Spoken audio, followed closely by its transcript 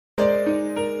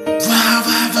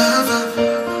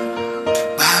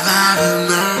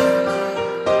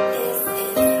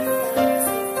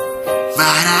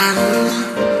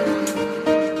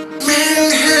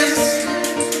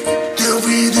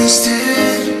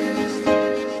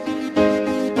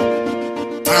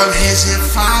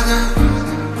father,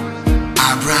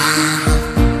 Abraham,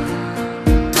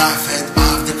 prophet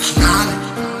of the knowledge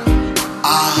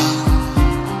of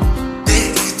the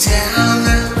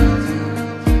eternal,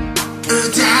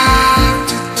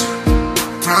 adopted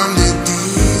from the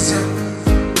desert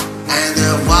and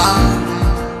the wall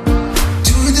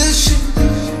to the ship,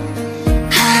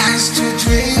 has to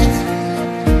drink.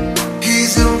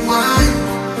 He's a wine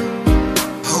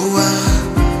who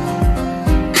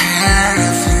had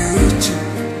a future.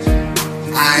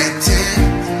 I take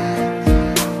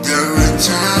the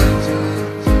return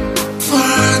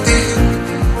for the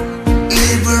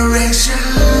liberation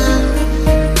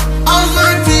of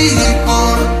my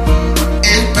people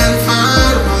in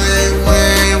Penfan.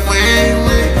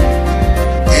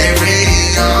 Every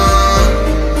young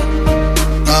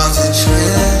goes a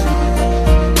trail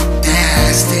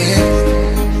that's there.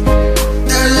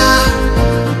 The love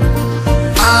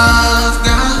of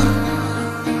God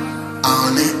on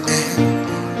the end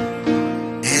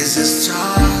is a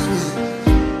story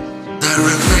that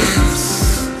remains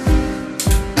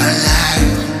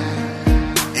alive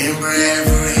in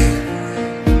bravery.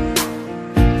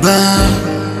 But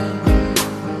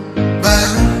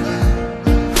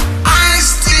I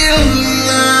still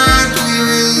love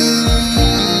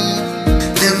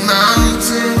the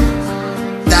mountain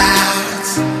that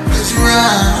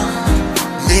draws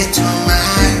me to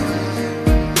my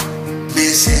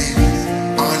missing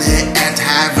on the earth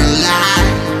have a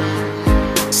life.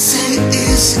 Say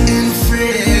it's in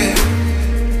fear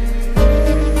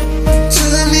to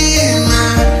me,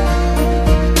 my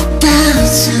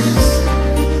conscience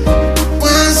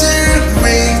was a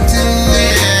great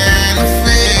and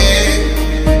faith.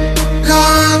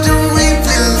 Lord,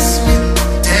 repents me,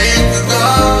 take me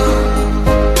God,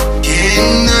 King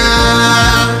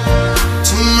now,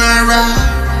 tomorrow,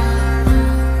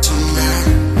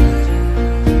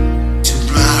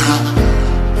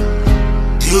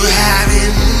 you have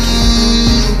it,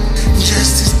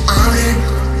 justice on it,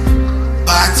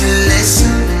 but to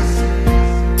listen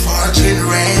for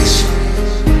generation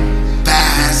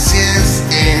passes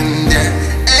in there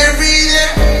every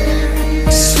year.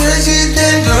 Switching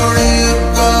then glory you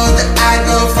go, that I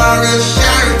go for a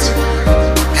charity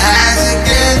as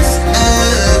against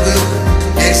a good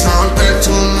example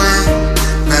to my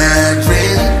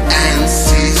brethren and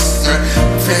sister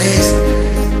face.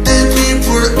 The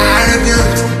people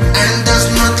arrogant and does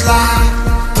not lie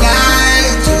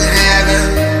to heaven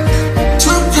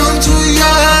to come to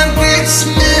your great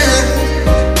smell.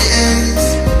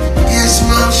 Yes,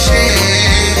 my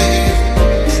shame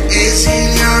is in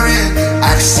your hand.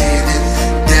 I've seen it,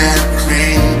 that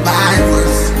green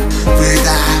Bibles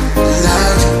without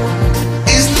love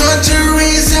is not a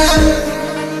reason.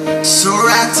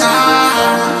 Surata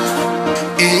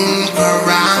in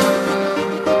Quran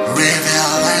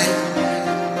revealing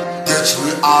the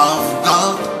truth of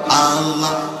God,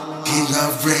 Allah, King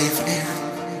of brave air,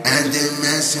 and the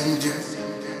messenger,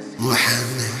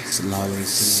 Muhammad,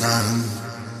 son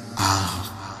of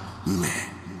man.